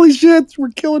was like, "Holy shit, we're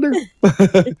killing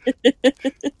her!"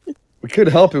 We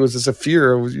couldn't help it. It was just a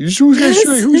fear. It was, who's shooting?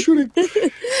 Who's shooting?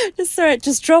 Just saw it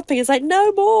just dropping. It's like,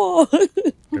 no more.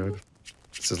 Good.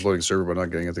 This is loading server, but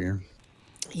not getting anything here.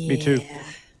 Me too. Yeah.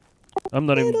 I'm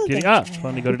not even Little kidding. bit.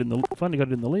 Finally got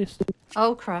it in the list.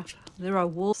 Oh crap! There are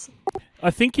wolves.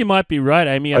 I think you might be right,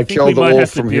 Amy. I I think we killed the might wolf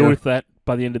have to from deal here. with that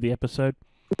by the end of the episode.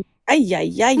 Ay,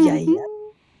 ay, ay, ay,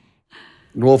 ay.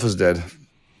 Wolf is dead.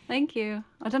 Thank you.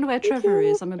 I don't know where Trevor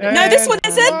is. I'm a bit. No, this one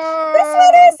And- isn't. This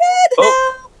one isn't.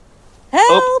 Oh.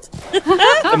 Help!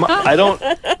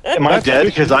 Am I dead?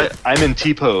 Because I'm in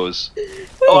T pose.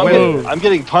 Oh, Whoa. I'm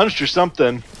getting punched or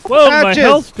something. Whoa, my Patches.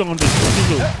 health's gone to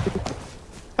fizzle.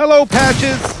 Hello,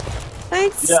 Patches.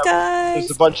 Thanks, Yeah, guys.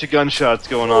 There's a bunch of gunshots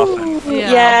going off.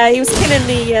 Yeah, he was killing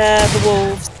the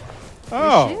wolves.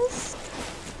 Oh. Wishes?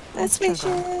 That's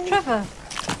Trevor. wishes.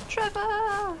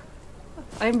 Trevor.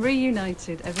 I'm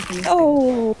reunited. Everything is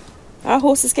Oh, our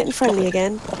horse is getting friendly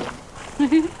again.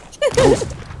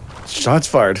 Shots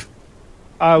fired.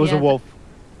 I was Yeah. a wolf.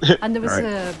 good. And there was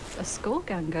Alright. a skull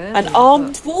gang An earlier,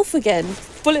 armed but wolf again.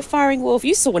 Bullet firing wolf.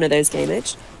 You saw one of those,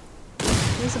 Gamage.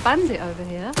 There's a bandit over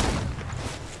here.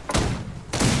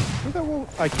 Where'd that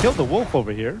wolf? I killed a wolf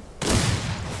over here.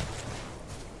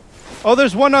 Oh,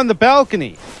 there's one on the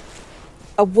balcony.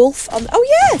 A wolf on. Oh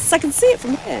yes, I can see it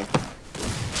from here.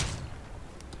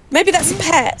 Maybe that's a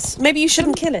pet. Maybe you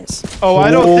shouldn't kill it. Oh, I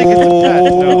don't think it's a pet.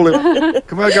 No.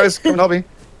 Come on, guys. Come and help me.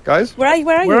 Guys, Where are you?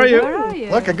 Where are you? Where are you? Where are you?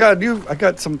 look, I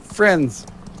got some friends.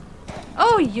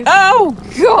 Oh, you. Oh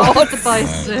God! The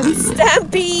bison.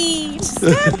 Stampede!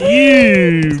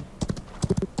 You.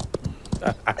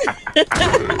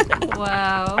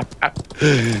 Wow.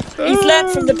 He's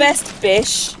learned from the best,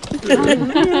 Bish. You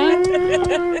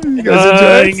guys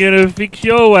enjoy I'm it? gonna fix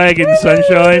your wagon,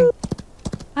 sunshine.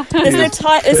 There's no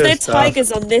pissed off.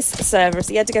 tigers on this server,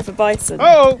 so you had to go for bison.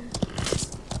 Oh,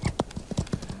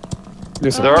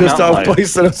 There's some There are pissed mountain off lions.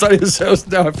 bison outside his house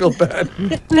now. I feel bad.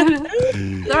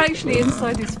 They're actually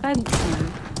inside his fence now.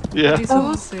 Yeah. These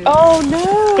horses. Oh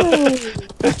no!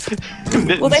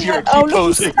 Well, they You're had. Oh look,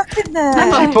 he's T-posing. stuck in there.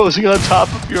 T-posing on top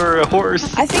of your horse.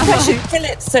 I think I should kill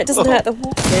it so it doesn't hurt the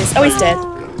horses. Oh, he's dead.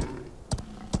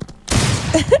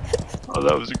 Oh,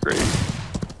 that was great.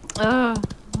 Oh,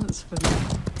 that's funny.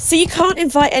 So you can't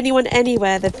invite anyone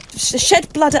anywhere. They've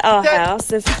shed blood at our That- house.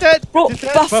 They've that, brought did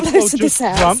that buffalo buffalo to this just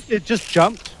house. jump? It just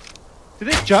jumped. Did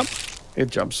it jump? It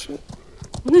jumps.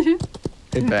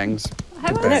 It bangs. How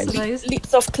It else bangs. are those?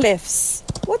 Leaps off cliffs.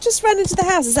 What just ran into the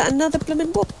house? Is that another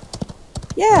blooming wolf?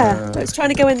 Yeah, it's trying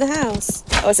to go in the house.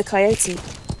 Oh, it's a coyote.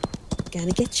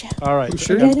 Gonna get you. All right. Who's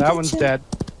shooting? Yeah, Gonna that get one's ya. dead.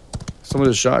 Someone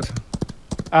just shot.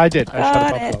 I did. I shot a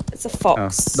Got buffalo. it. It's a Oh,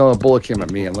 fox. no, a bullet came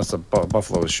at me unless a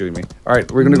buffalo was shooting me. All right,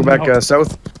 we're going to go back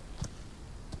south.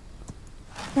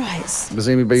 Right. Does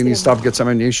anybody need to stop and get some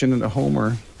ammunition at home?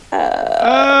 Or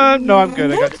No, I'm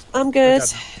good. I got. I'm good.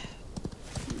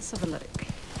 Let's have a look.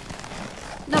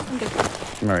 Nope, I'm good.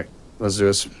 All right, let's do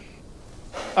this.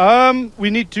 We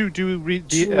need to do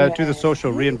the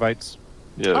social re-invites.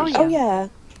 Yeah. Oh, Oh yeah.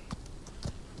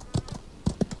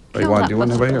 What, you want to do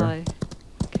one over here? butterfly.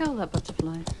 Kill that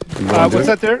butterfly. You wanna do What's it?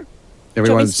 that there?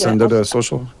 Everyone to send out a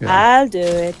social? Yeah. I'll do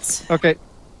it. Okay.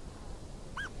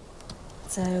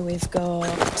 So we've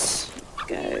got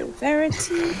go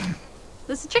Verity.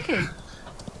 There's a chicken.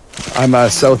 I'm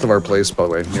south of our place, by the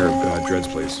way, near Dred's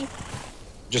place.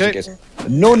 Just in Okay. case.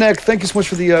 No neck, thank you so much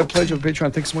for the pledge of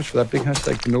Patreon. Thanks so much for that big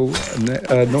hashtag.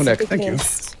 No neck, thank you.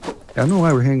 List. Yeah, I don't know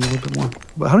why we're hanging a little bit more.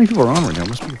 But how many people are on right now?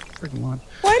 Must be a freaking lot.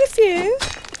 Quite a few.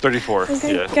 34. I'm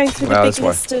going, Yeah. going through Wow, the that's big why.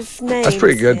 list of names. That's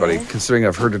pretty good, buddy. here. Considering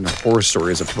I've heard in horror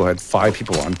stories that people had 5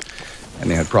 people on, and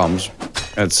they had problems.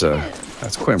 That's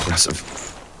quite impressive.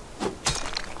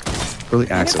 Really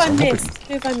Who have access. I I'm hoping. missed?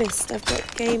 Who have I missed? I've got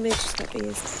Gamage. Got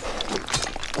these.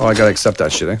 Oh, I gotta accept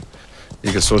that shit, eh?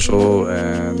 You get social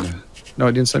and no,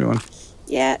 I didn't send me one.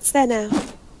 Yeah, it's there now.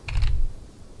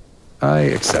 I I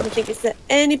accept. think is there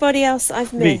anybody else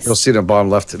I've Me. missed? You'll see it on the bottom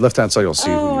left hand side. You'll see.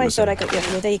 Oh, who I was thought in. I got you up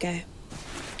here. There you go.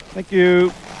 Thank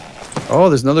you. Oh,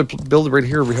 there's another building right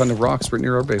here behind the rocks, right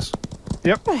near our base.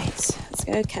 Right, let's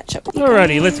go catch up with you.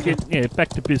 Alrighty, guys. let's get back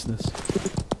to business.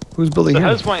 Who's building So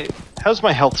here? how's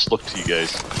my health look to you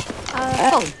guys?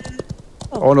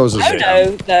 Oh no, is Oh it?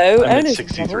 no, though. I'm Oh at no.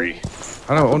 63.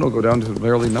 I don't know. Oh no, go down to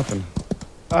barely nothing.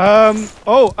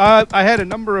 I had a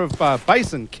number of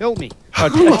bison kill me.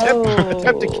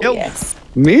 Attempt to kill me. Yes.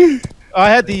 Me? I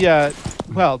had the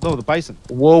the bison.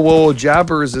 Whoa!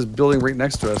 Jabbers is building right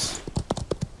next to us.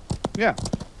 Yeah.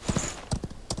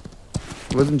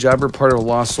 Wasn't Jabber part of a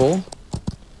lost soul?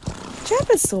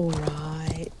 Jabba's all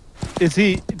right. Is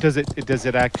he? Does it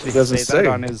actually It doesn't say say. that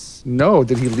on his? No,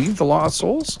 did he leave the Lost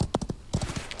Souls?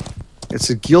 It's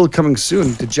a guild coming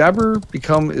soon. Did Jabber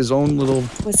become his own little...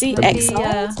 Was he Maybe,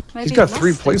 exiled? maybe He's got he 3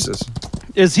 lost it. places.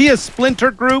 Is he a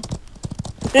splinter group?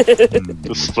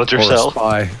 The Splinter Or a Cell.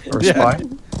 spy. Or a Yeah. spy.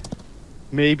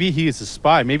 Maybe he is a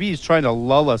spy. Maybe he's trying to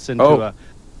lull us into Oh. a.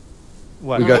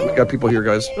 What? We got people here,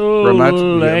 guys. Oh, Ramat,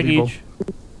 we have people. laggage.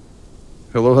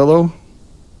 Hello.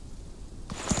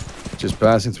 Just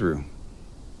passing through.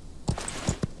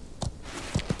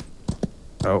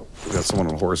 Oh, we got someone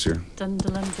on a horse here. I'm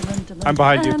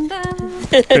behind you.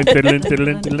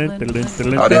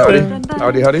 Howdy, howdy.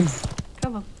 Howdy, howdy.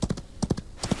 Come on.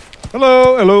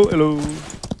 Hello, hello, hello.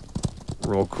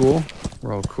 We're all cool.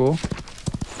 We're all cool.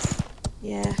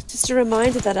 Yeah, just a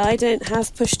reminder that I don't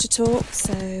have push to talk,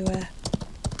 so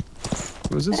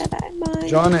Who is this? bear that in mind.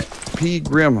 John P.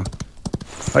 Grimm.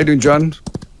 How you doing, John?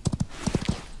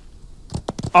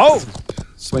 Oh,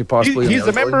 Somebody possibly. he's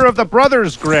a member of the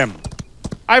Brothers Grimm.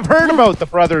 I've heard about the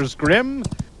Brothers Grimm.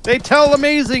 They tell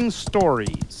amazing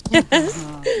stories.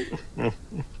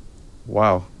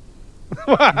 Wow.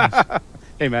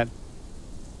 Hey, man.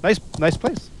 Nice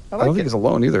place. I I don't like think it. he's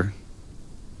alone either.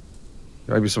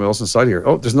 There might be somebody else inside here.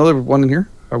 Oh, there's another one in here.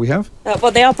 Oh, we have?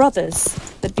 Well, they are brothers.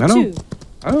 There'd be I know. two.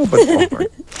 I don't know, but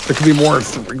there could be more.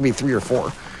 There could be 3 or 4.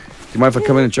 Do you mind if I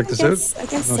come in and check this out? I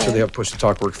guess I'm not so. sure they have push to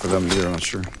talk work for them either. I'm not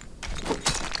sure.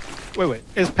 Wait.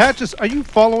 Is Patches? Are you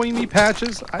following me,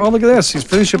 Patches? Oh, look at this. He's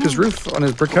finished up his roof on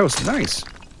his brick house. Nice.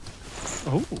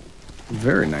 Oh.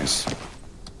 Very nice.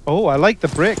 Oh, I like the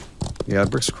brick. Yeah,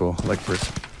 brick's cool. I like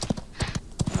bricks.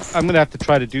 I'm gonna have to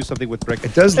try to do something with brick.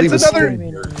 It does leave It's a another- seam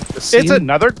here. The seam? It's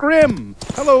another Grimm.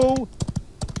 Hello.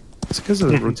 It's because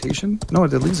of the rotation? No,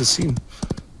 it leaves a seam.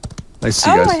 Nice to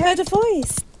see Oh, you I guys. heard a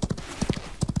voice.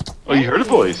 Oh, you heard a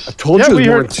voice. I told you we there's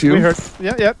more heard. too. We heard.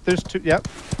 Yeah. There's 2. Yeah.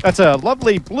 That's a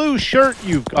lovely blue shirt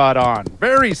you've got on.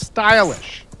 Very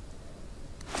stylish.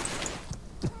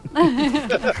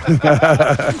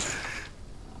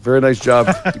 Very nice job.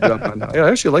 Keep it up, man. I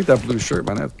actually like that blue shirt,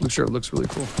 man. That blue shirt looks really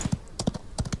cool.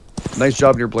 Nice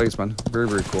job in your blades, man. Very,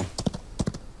 very cool.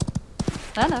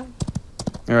 Hello.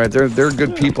 All right, they're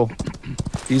good people.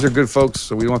 These are good folks,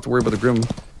 so we don't have to worry about the Grim.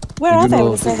 Where We are do they? know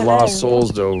We'll if say there's hello. lost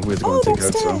souls, though. We have to go Oh, and take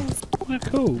out. So downstairs. Oh,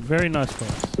 cool. Very nice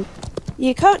place.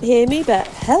 You can't hear me, but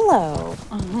hello.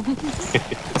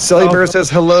 Sally Bear says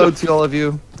hello to all of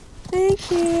you, Thank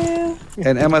you.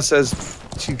 and Emma says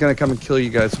she's gonna come and kill you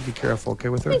guys. So be careful, okay,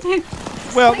 with her.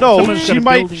 Well, no, Someone's got she a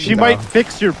might. building She now. might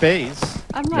fix your base.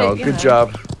 I'm No, like, you good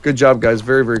know, job, guys.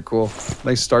 Very, very cool.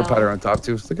 Nice star Oh. pattern on top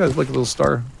too. Look at like a little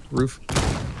star roof.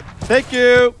 Thank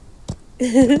you.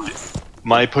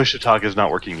 My push to talk is not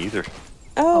working either.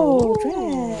 Oh,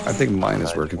 I Dred. think mine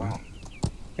is working.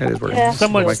 Yeah, it is working. Yeah.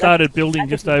 Someone Like- started building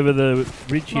just over the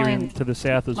ridge here Mine- to the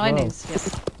south as Mine well. is.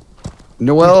 Yeah.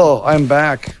 Noel, I'm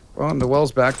back. Oh,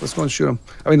 Noel's back. Let's go and shoot him.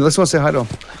 I mean, let's go and say hi to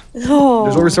him. Oh.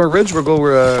 There's over Summer Ridge. We'll go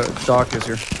where Doc is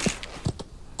here.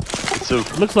 So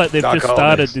Looks like they've Doc just Hall,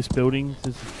 started nice. this building.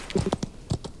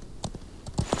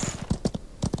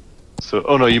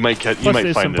 oh no, you might Plus might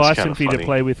there's some find this kind bison of for you to funny.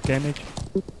 play with, Gamage.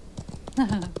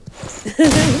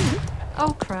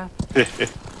 Oh crap.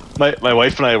 My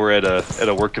wife and I were at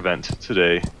a work event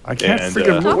today. I can't and,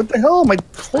 freaking. What the hell? My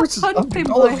horse is up Humping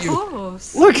in all my of you.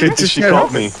 horse. Look, it just she can't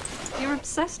called help me. it. You're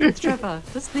obsessed with Trevor.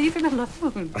 Just leave him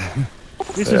alone.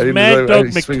 This I is didn't Mad realize- Dog I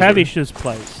swings McTavish's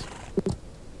place.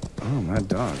 Oh, Mad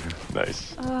Dog.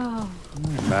 Nice. Oh,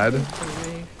 Mad.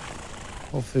 grief.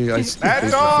 Hopefully, I see Mad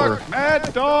this dog. before.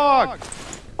 Mad dog.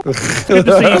 It's good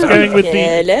to see he's going with the.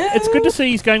 Hello. It's good to see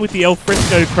he's going with the al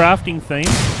fresco crafting theme.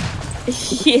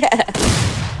 Yeah.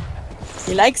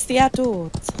 He likes the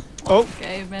outdoors. Oh.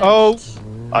 Okay, man. Oh.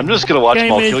 I'm just gonna watch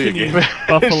them all kill you, Game game.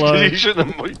 Buffalo. He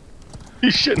shouldn't have. He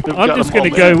shouldn't have. I'm got just them all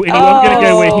going to there. go. Anyway, I'm going to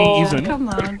go where he Oh, isn't. Come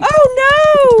on.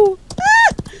 Oh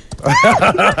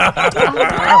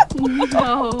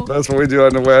No. That's what we do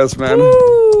out in the West, man. no!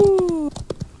 Ooh.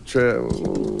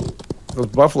 Those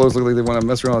buffaloes look like they want to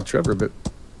mess around with Trevor a bit.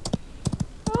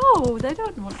 Oh, they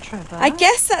don't want Trevor. I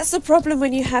guess that's the problem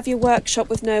when you have your workshop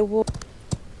with no wall.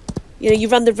 You know, you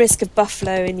run the risk of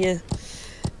buffalo in your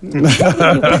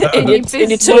in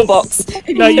your toolbox.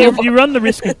 No, you run the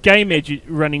risk of Game Edge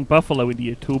running Buffalo into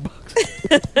your toolbox.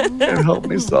 Can't help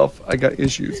myself. I got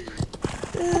issues.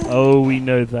 Oh, we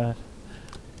know that.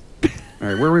 All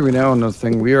right, where are we now on the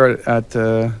thing? We are at.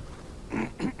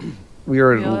 We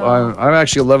are. At, Yeah. I'm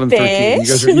actually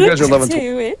 11:13. You guys are 11.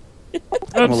 Doing.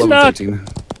 I'm I'm stuck.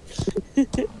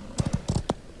 11:13.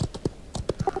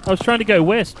 I was trying to go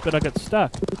west, but I got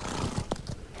stuck.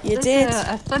 You There's did.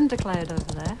 a thundercloud over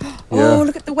there. Yeah. Oh,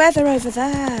 look at the weather over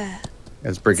there.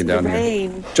 It's breaking The down here.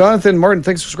 rain. Jonathan Martin,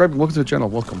 thanks for subscribing. Welcome to the channel.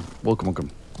 Welcome. You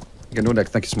can know that.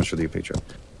 Thank you so much for the Patreon.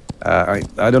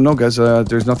 I don't know, guys.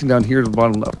 There's nothing down here at the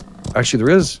bottom left. Actually,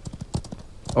 there is.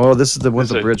 Oh, this is the one with Is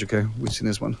the it? bridge. Okay, we've seen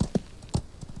this one.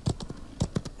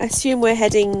 I assume we're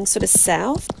heading sort of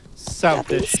south.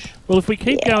 Southish. Well, if we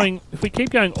keep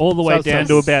going all the way South, down south.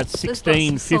 to about There's lots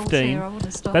 16, of salt 15, here, I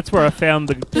wanna stop. that's where I found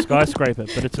the skyscraper.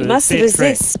 But it's You a must fair trek.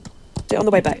 resist. On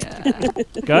the way back. Yeah.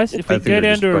 Guys, if I we think go they're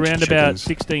down just to a bunch around of about chickens.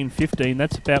 16, 15,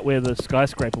 that's about where the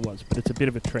skyscraper was. But it's a bit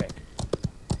of a trek.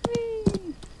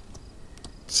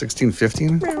 16,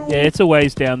 15? Yeah, it's a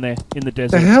ways down there in the The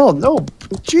desert. hell? No.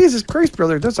 Jesus Christ,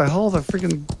 brother. That's a hell of a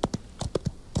freaking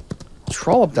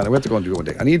trollop down there. We have to go and do it one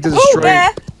day. I need to destroy bear.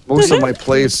 most of my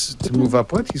place to move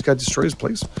up. What? He's got to destroy his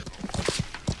place?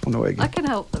 Oh, no, I can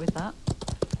help with that.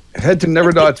 Head to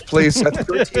Neverdot's place at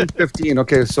 13:15.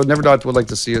 Okay, so Neverdot would like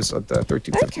to see us at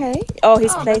 13:15. Okay. Oh,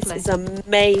 his Oh, place lovely. is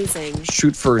amazing.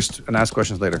 Shoot first and ask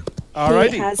questions later. He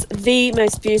Alrighty. has the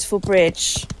most beautiful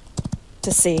bridge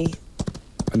to see.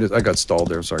 I got stalled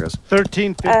there. Sorry, guys.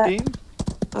 13, 15.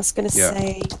 I was going to Yeah.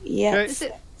 say, yeah. Okay. Is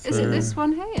it this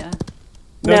one here?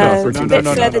 No, no, it's a no, bit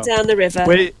no, no, further no. down the river.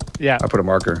 Wait, yeah. I put a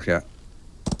marker. Yeah.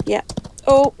 Yeah.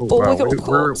 Oh, Oh, oh, wow. we got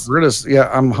We're caught. just, yeah.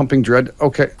 I'm humping Dread.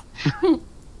 Okay.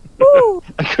 Woo.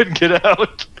 I couldn't get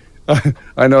out.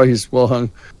 I know he's well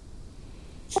hung.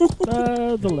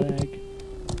 The lag.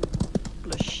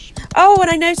 Blush. Oh, and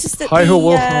I noticed that Hi-ho,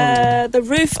 Wolf. the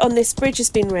roof on this bridge has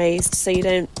been raised so you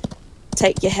don't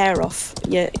take your hair off,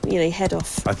 your head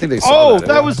off. I think they saw Oh, that.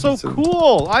 that was so It's a-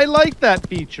 cool. I like that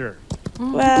feature.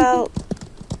 Well,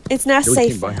 it's now Yeah, we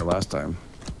came by safer. here last time.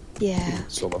 Yeah.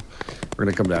 Solo. We're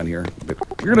gonna come down here. But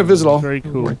we're gonna visit all. Very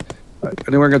cool. And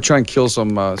then we're gonna try and kill some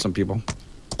people.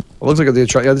 It looks like they're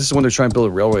trying. Yeah, this is when they're trying to build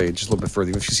a railway just a little bit further.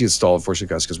 If you see it stalled,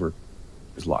 unfortunately, guys, because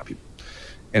there's a lot of people,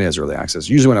 and it has early access.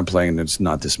 Usually, when I'm playing, it's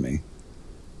not this many.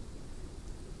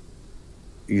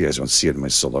 You guys don't see it in my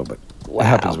solo, but what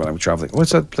happens when I'm traveling?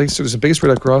 What's that place? There's a base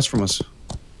right across from us.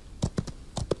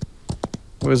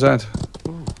 What is that?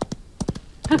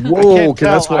 I Whoa! can't Okay,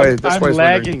 that's tell. why. I'm, That's I'm why it's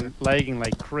wondering. lagging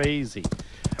like crazy.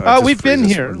 Oh, it just We've been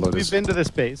freezes here. when it loads. We've been to this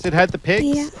base. It had the pigs.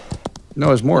 Yeah. No,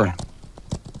 there's more.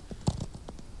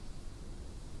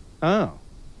 Oh.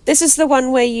 This is the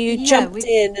one where you Yeah, jumped we-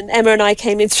 in and Emma and I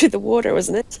came in through the water,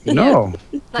 wasn't it? No,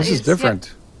 That this is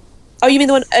different. Oh, you mean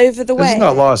the one over the This way? is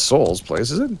not Lost Souls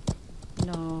place, is it?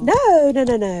 No. No.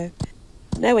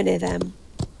 Nowhere near them.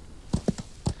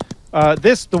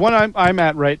 The one I'm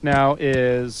at right now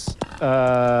is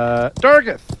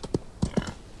Dargith.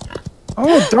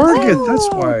 Oh, Dargith, that's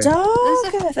why.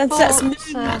 Dargith.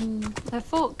 There's And a that's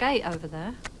fort gate over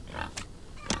there.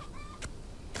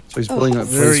 So he's building that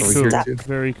Very place over cool. here too.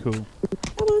 Very cool.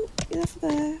 Come on, get off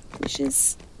there. Which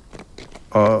is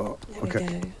Oh, there okay.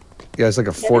 we go. Yeah, it's like a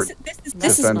Yeah, fort. this is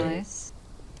Defend. Nice.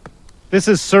 This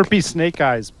is Serpy Snake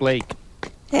Eyes Blake.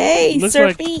 Hey, Looks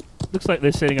like- Surfy. Looks like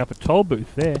they're setting up a toll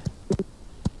booth there.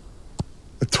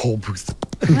 A toll booth.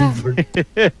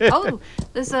 Oh,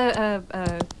 there's a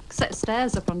set of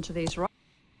stairs up onto these rocks.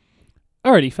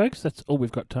 Alrighty, folks, that's all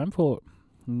we've got time for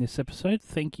in this episode.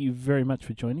 Thank you very much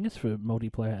for joining us for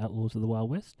Multiplayer Outlaws of the Wild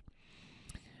West.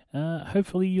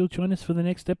 Hopefully you'll join us for the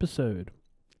next episode.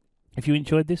 If you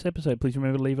enjoyed this episode, please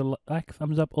remember to leave a like,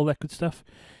 thumbs up, all that good stuff.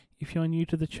 If you're new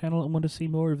to the channel and want to see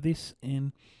more of this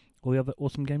and all the other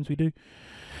awesome games we do,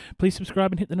 please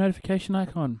subscribe and hit the notification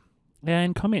icon.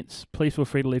 And comments. Please feel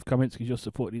free to leave comments because your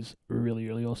support is really,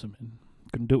 really awesome. And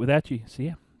couldn't do it without you. So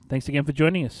yeah, thanks again for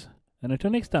joining us. And until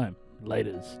next time,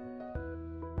 laters.